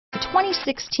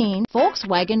2016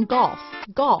 Volkswagen Golf.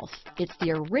 Golf, it's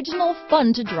the original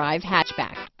fun-to-drive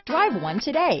hatchback. Drive one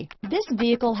today. This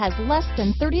vehicle has less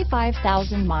than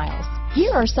 35,000 miles.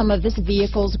 Here are some of this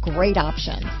vehicle's great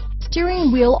options: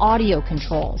 steering wheel audio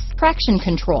controls, traction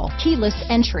control, keyless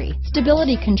entry,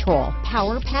 stability control,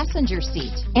 power passenger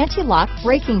seat, anti-lock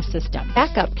braking system,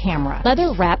 backup camera,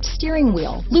 leather-wrapped steering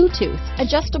wheel, Bluetooth,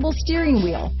 adjustable steering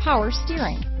wheel, power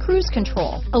steering, cruise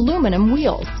control, aluminum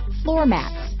wheels, floor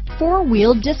mats,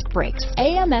 four-wheel disc brakes,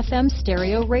 AM/FM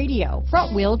stereo radio,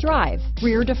 front-wheel drive,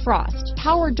 rear defrost,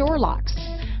 power door locks.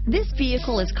 This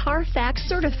vehicle is CARFAX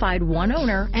certified one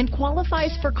owner and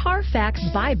qualifies for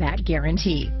CARFAX buyback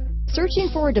guarantee. Searching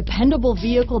for a dependable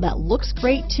vehicle that looks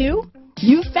great too?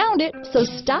 You found it, so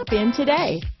stop in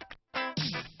today.